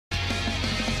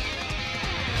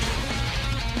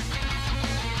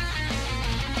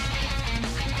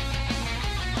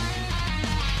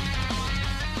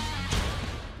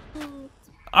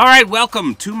Alright,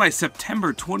 welcome to my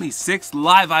September 26th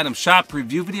live item shop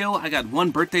review video. I got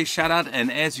one birthday shout out, and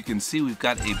as you can see, we've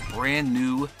got a brand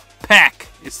new pack.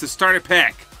 It's the starter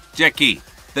pack, Jackie.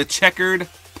 The checkered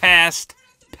past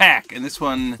pack. And this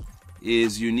one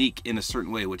is unique in a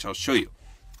certain way, which I'll show you.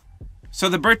 So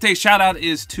the birthday shout out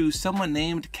is to someone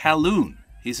named Kaloon.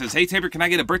 He says, hey Tabor, can I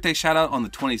get a birthday shout out on the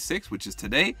 26th, which is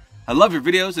today? I love your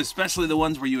videos, especially the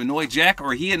ones where you annoy Jack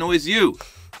or he annoys you.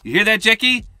 You hear that,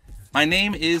 Jackie? My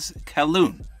name is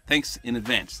Kaloon. Thanks in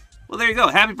advance. Well, there you go.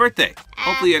 Happy birthday.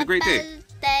 Hopefully you had a great day.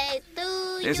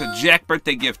 There's a Jack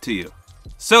birthday gift to you.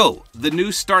 So, the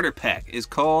new starter pack is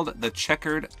called the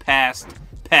Checkered Past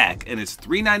Pack, and it's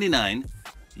 $3.99.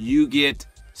 You get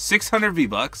 600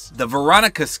 V-Bucks, the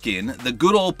Veronica skin, the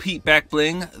good old Pete back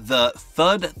bling, the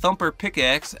Thud Thumper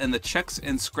pickaxe, and the Checks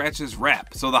and Scratches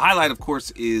wrap. So the highlight, of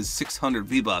course, is 600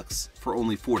 V-Bucks for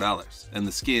only $4, and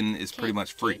the skin is pretty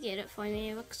much free. Get it for me,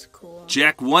 it looks cool.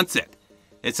 Jack wants it.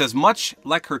 It says, much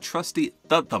like her trusty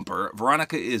Thud Thumper,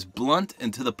 Veronica is blunt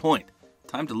and to the point.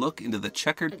 Time to look into the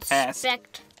Checkered Past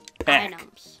Pack.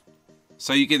 Items.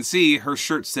 So you can see her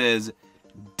shirt says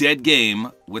Dead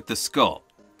Game with the skull.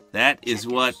 That is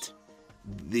what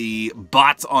the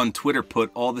bots on Twitter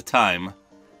put all the time.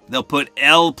 They'll put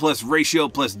L plus ratio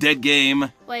plus dead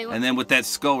game. Wait, and then with that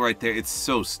skull right there, it's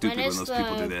so stupid when those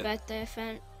people do that. When is the birthday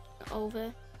event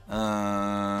over?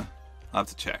 I'll have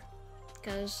to check.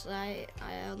 Because I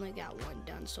only got one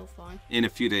done so far. In a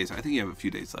few days. I think you have a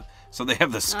few days left. So they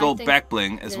have the skull back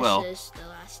bling as well. This is the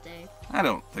last day. I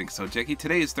don't think so, Jackie.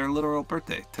 Today is their literal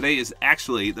birthday. Today is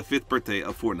actually the 5th birthday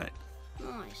of Fortnite.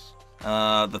 Nice.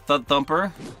 The Thud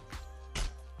Thumper.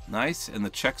 Nice. And the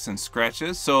Checks and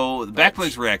Scratches. So the back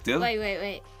blings were active.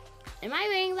 Wait. Am I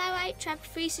reading that right? Chapter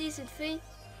 3, Season 3?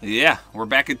 Yeah, we're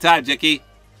back in time, Jackie.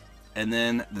 And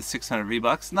then the 600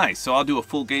 V-Bucks. Nice. So I'll do a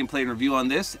full gameplay and review on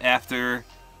this after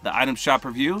the item shop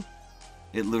review.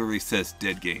 It literally says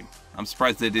dead game. I'm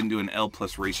surprised they didn't do an L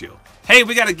plus ratio. Hey,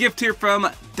 we got a gift here from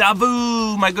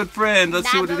Davu, my good friend. Let's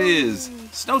see what it is.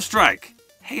 Snow Strike.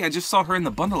 Hey, I just saw her in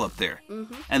the bundle up there.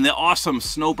 And the awesome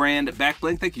Snow Brand back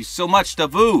bling. Thank you so much,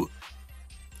 Davu.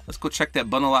 Let's go check that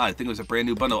bundle out. I think it was a brand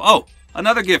new bundle. Oh,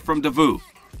 another gift from Davu.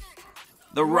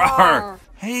 The Rawr.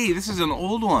 Hey, this is an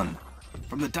old one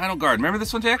from the Dino Guard. Remember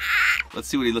this one, Jack? Let's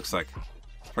see what he looks like.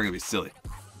 It's probably gonna be silly.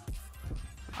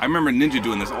 I remember Ninja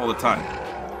doing this all the time.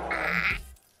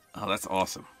 Oh, that's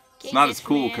awesome. It's not as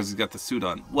cool because he's got the suit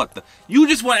on. What the? You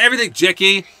just want everything,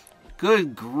 Jackie.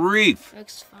 Good grief.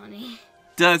 Looks funny.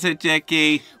 Does it,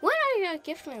 Jackie? When are you gonna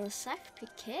gift me the Sack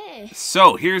PK?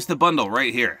 So, here's the bundle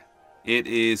right here. It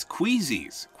is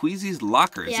Queasy's. Queasy's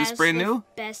Locker. Is this brand new?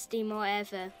 Best emo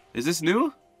ever. Is this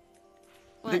new?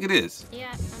 What? I think it is.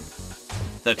 Yeah.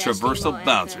 The Traversal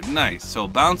Bouncer. Ever. Nice. So,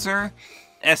 Bouncer,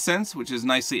 Essence, which is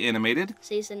nicely animated.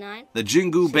 Season 9. The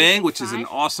Jingu Bang, Season which is an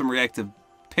 5. awesome reactive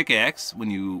pickaxe. When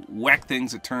you whack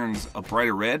things, it turns a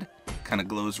brighter red. Kind of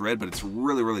glows red, but it's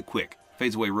really, really quick.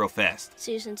 Fades away real fast.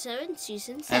 Season 7,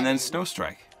 Season 7. And then Snow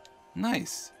Strike.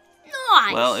 Nice.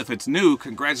 Nice. Well, if it's new,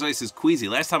 congratulations, Queasy.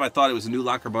 Last time I thought it was a new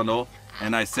locker bundle,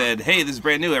 and I said, hey, this is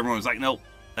brand new. Everyone was like, nope,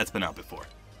 that's been out before.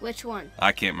 Which one?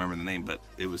 I can't remember the name, but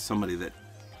it was somebody that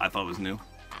I thought was new.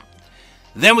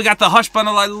 Then we got the Hush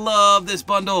bundle. I love this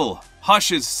bundle.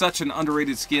 Hush is such an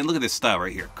underrated skin. Look at this style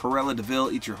right here. Corella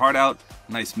DeVille, Eat Your Heart Out.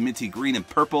 Nice minty green and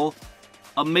purple.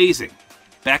 Amazing.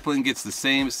 Backbling gets the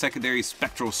same secondary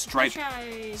spectral stripe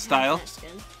style.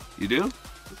 You do? I'm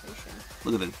pretty sure.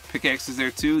 Look at the pickaxes there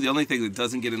too. The only thing that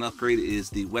doesn't get an upgrade is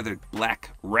the weathered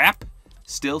black wrap.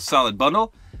 Still solid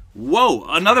bundle. Whoa,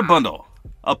 another bundle.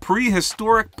 A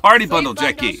prehistoric party bundle,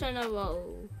 Jackie.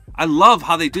 I love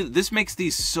how they do this. This makes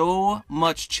these so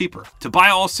much cheaper. To buy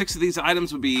all 6 of these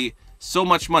items would be so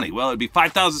much money. Well, it'd be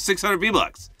 5,600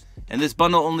 V-Bucks. And this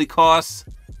bundle only costs,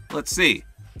 let's see,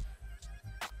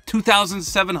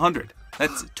 2,700.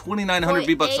 That's 2,900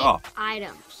 V-Bucks off.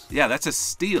 Items. Yeah, that's a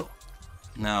steal.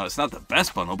 Now, it's not the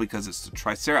best bundle because it's the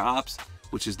Triceratops,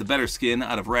 which is the better skin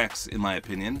out of Rex, in my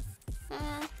opinion.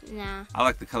 Nah. I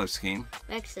like the color scheme.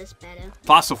 Rex is better.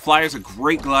 Fossil Flyer's a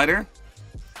great glider.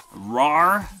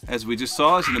 Rawr, as we just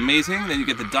saw, is an amazing. Then you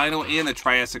get the Dino and the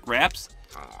Triassic wraps.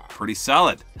 Pretty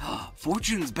solid.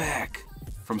 Fortune's back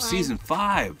from Season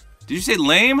 5. Did you say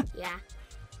lame? Yeah.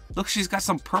 Look, she's got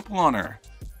some purple on her.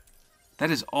 That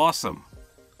is awesome.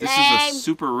 This Lame. is a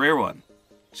super rare one.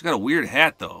 She's got a weird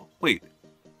hat, though. Wait.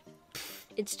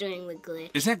 It's doing the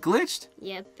glitch. Is that glitched?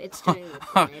 Yep, it's doing the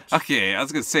glitch. Okay, I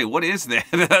was going to say, what is that?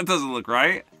 That doesn't look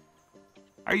right.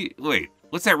 Wait,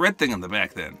 what's that red thing on the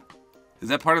back then? Is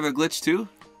that part of the glitch too?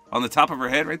 On the top of her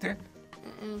head right there?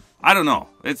 I don't know.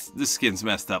 This skin's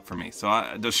messed up for me.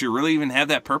 So does she really even have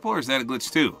that purple, or is that a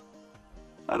glitch too?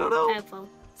 I don't know. Purple.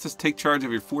 Let's just take charge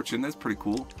of your fortune. That's pretty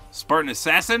cool. Spartan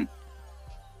Assassin.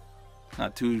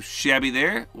 Not too shabby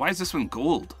there. Why is this one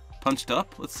gold? Punched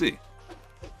up? Let's see.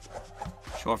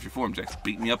 Show off your form, Jax.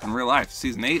 Beat me up in real life.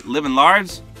 Season 8. Living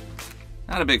large.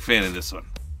 Not a big fan of this one.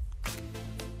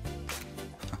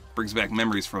 Brings back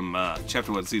memories from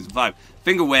Chapter 1, Season 5.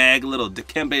 Finger Wag, a little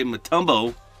Dikembe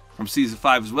Mutombo from Season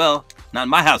 5 as well. Not in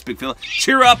my house, big fella.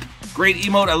 Cheer Up. Great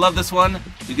emote. I love this one.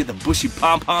 You get the bushy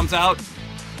pom-poms out.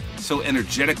 So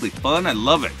energetically fun. I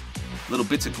love it. Little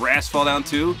bits of grass fall down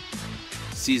too.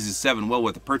 Season 7, well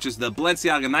worth the purchase. The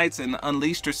Balenciaga Knights and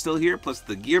Unleashed are still here, plus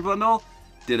the gear bundle.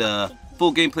 Did a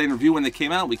full gameplay and review when they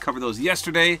came out. We covered those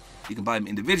yesterday. You can buy them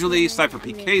individually. Cypher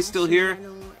PK is still here.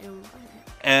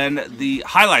 And the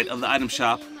highlight of the item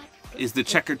shop is the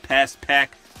Checkered Past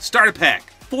Pack Starter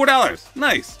Pack. $4.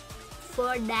 Nice.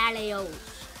 $4.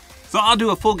 So I'll do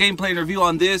a full gameplay and review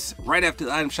on this right after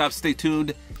the item shop. Stay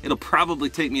tuned. It'll probably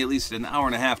take me at least an hour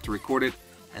and a half to record it,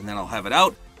 and then I'll have it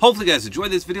out. Hopefully you guys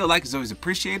enjoyed this video. Like is always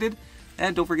appreciated.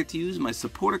 And don't forget to use my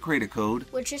Support-A-Creator Code,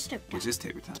 Which is Tabor. which is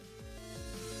Tabor time.